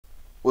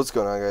What's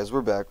going on, guys?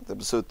 We're back with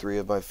episode 3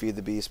 of my Feed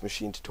the Beast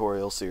machine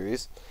tutorial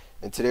series,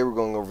 and today we're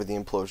going over the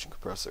Implosion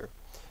Compressor.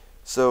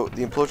 So,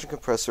 the Implosion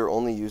Compressor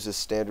only uses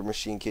standard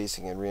machine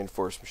casing and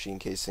reinforced machine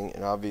casing,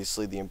 and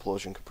obviously the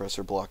Implosion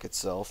Compressor block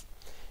itself.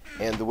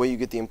 And the way you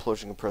get the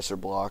Implosion Compressor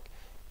block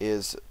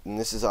is, and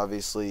this is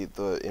obviously,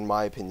 in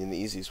my opinion, the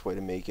easiest way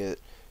to make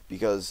it,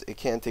 because it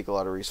can take a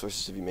lot of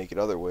resources if you make it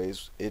other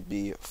ways. It'd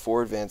be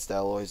 4 advanced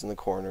alloys in the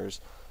corners,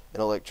 an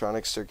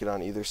electronic circuit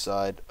on either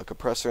side, a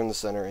compressor in the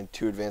center, and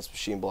 2 advanced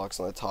machine blocks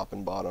on the top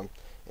and bottom,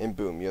 and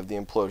boom, you have the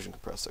Implosion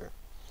Compressor.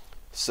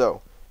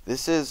 So,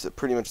 this is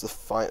pretty much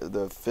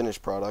the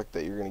finished product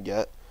that you're going to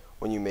get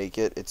when you make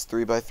it. It's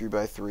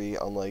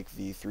 3x3x3, unlike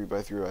the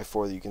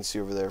 3x3x4 that you can see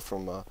over there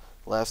from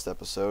last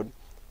episode,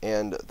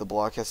 and the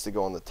block has to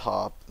go on the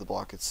top, the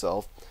block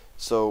itself.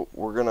 So,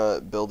 we're going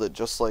to build it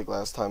just like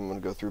last time. I'm going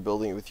to go through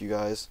building it with you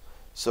guys.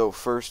 So,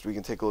 first, we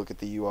can take a look at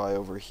the UI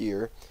over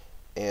here.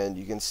 And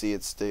you can see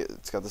it's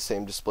got the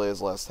same display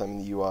as last time in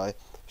the UI,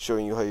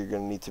 showing you how you're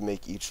going to need to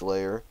make each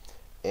layer.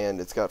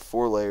 And it's got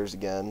 4 layers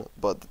again,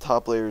 but the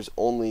top layer is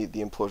only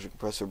the Implosion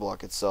Compressor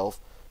block itself,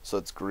 so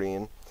it's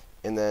green.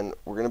 And then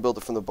we're going to build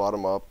it from the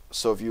bottom up.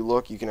 So if you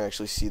look, you can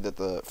actually see that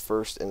the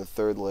first and the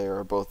third layer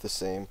are both the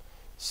same.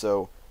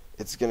 So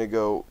it's going to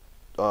go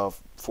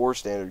 4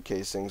 standard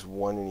casings,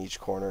 1 in each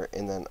corner,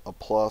 and then a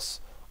plus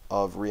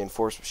of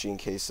reinforced machine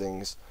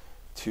casings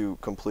to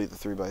complete the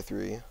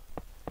 3x3.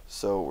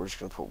 So we're just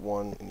going to put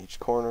 1 in each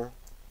corner,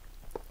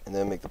 and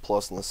then make the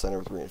plus in the center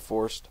with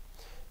reinforced.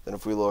 Then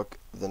if we look,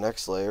 the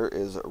next layer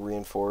is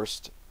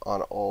reinforced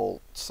on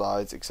all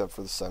sides except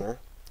for the center.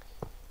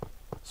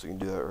 So we can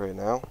do that right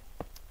now.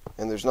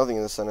 And there's nothing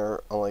in the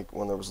center, unlike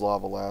when there was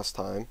lava last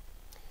time.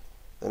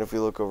 Then if we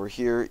look over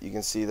here, you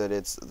can see that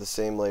it's the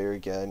same layer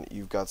again.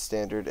 You've got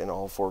standard in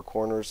all 4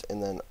 corners,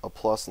 and then a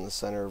plus in the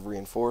center of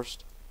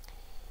reinforced.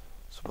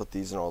 So put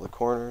these in all the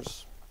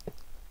corners.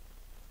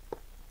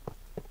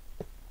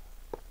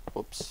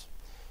 Whoops.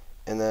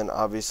 And then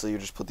obviously you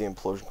just put the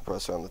Implosion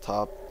Compressor on the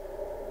top,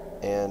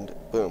 and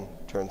boom,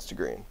 turns to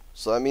green.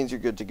 So that means you're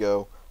good to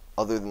go,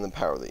 other than the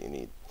power that you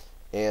need.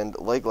 And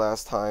like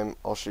last time,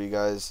 I'll show you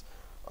guys,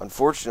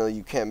 unfortunately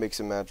you can't mix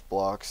and match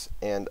blocks,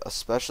 and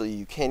especially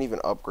you can't even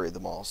upgrade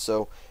them all.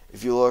 So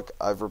if you look,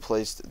 I've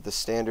replaced the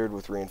standard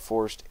with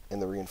reinforced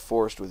and the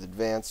reinforced with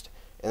advanced,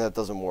 and that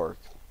doesn't work.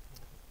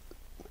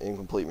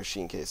 Incomplete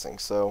machine casing.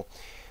 So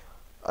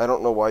I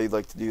don't know why you'd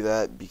like to do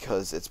that,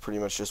 because it's pretty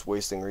much just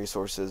wasting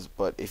resources,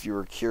 but if you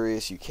were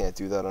curious, you can't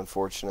do that,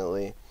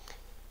 unfortunately.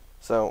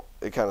 So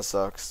it kind of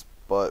sucks,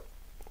 but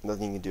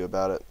nothing you can do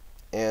about it.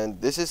 And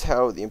this is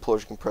how the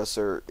Implosion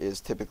Compressor is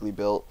typically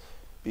built,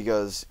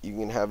 because you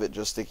can have it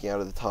just sticking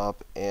out of the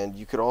top, and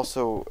you could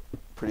also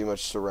pretty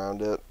much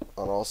surround it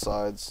on all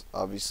sides.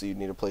 Obviously you'd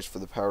need a place for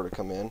the power to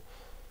come in,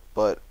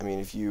 but I mean,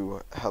 if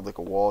you had like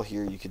a wall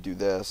here, you could do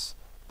this,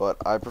 but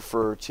I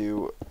prefer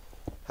to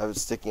have it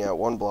sticking out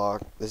 1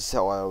 block. This is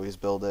how I always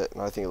build it,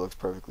 and I think it looks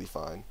perfectly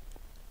fine.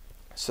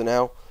 So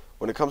now,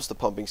 when it comes to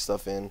pumping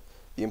stuff in,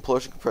 the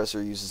Implosion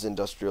Compressor uses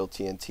industrial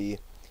TNT,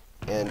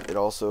 and it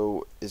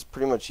also is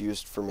pretty much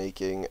used for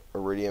making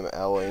iridium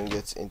alloy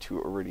ingots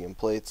into iridium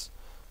plates.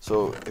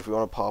 So if we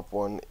want to pop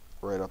one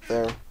right up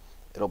there,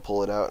 it'll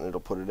pull it out and it'll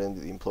put it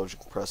into the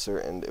Implosion Compressor,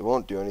 and it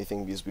won't do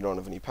anything because we don't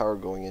have any power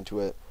going into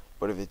it,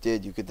 but if it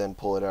did, you could then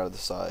pull it out of the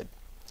side,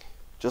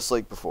 just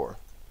like before.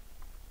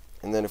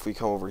 And then if we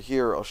come over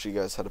here, I'll show you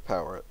guys how to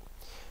power it.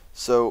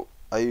 So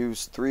I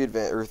use 3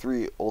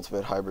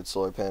 ultimate hybrid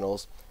solar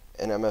panels,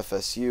 an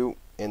MFSU,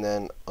 and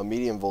then a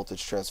medium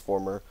voltage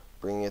transformer,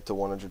 bringing it to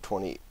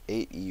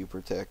 128 EU per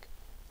tick.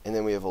 And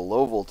then we have a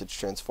low voltage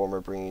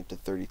transformer, bringing it to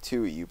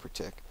 32 EU per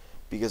tick.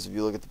 Because if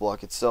you look at the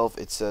block itself,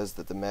 it says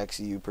that the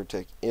max EU per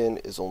tick in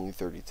is only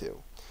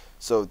 32.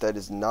 So that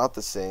is not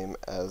the same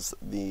as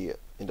the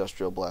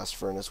industrial blast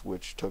furnace,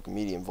 which took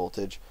medium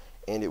voltage,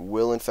 and it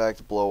will in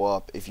fact blow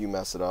up if you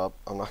mess it up.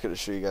 I'm not going to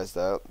show you guys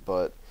that,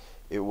 but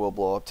it will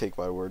blow up, take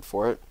my word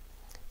for it.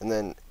 And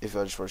then if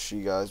I just want to show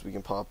you guys, we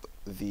can pop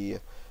the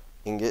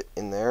ingot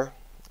in there,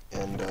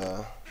 and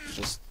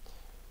just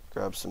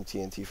grab some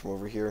TNT from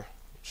over here.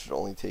 It should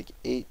only take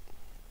 8.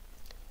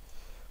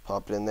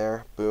 Pop it in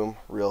there, boom,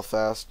 real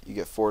fast. You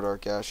get 4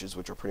 dark ashes,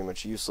 which are pretty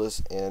much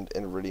useless, and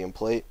an iridium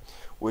plate,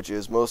 which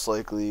is most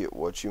likely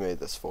what you made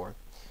this for.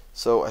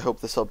 So I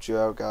hope this helped you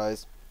out,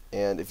 guys.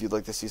 And if you'd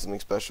like to see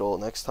something special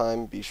next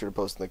time, be sure to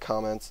post in the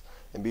comments,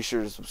 and be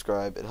sure to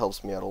subscribe. It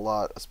helps me out a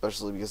lot,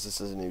 especially because this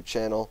is a new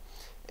channel,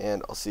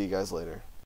 and I'll see you guys later.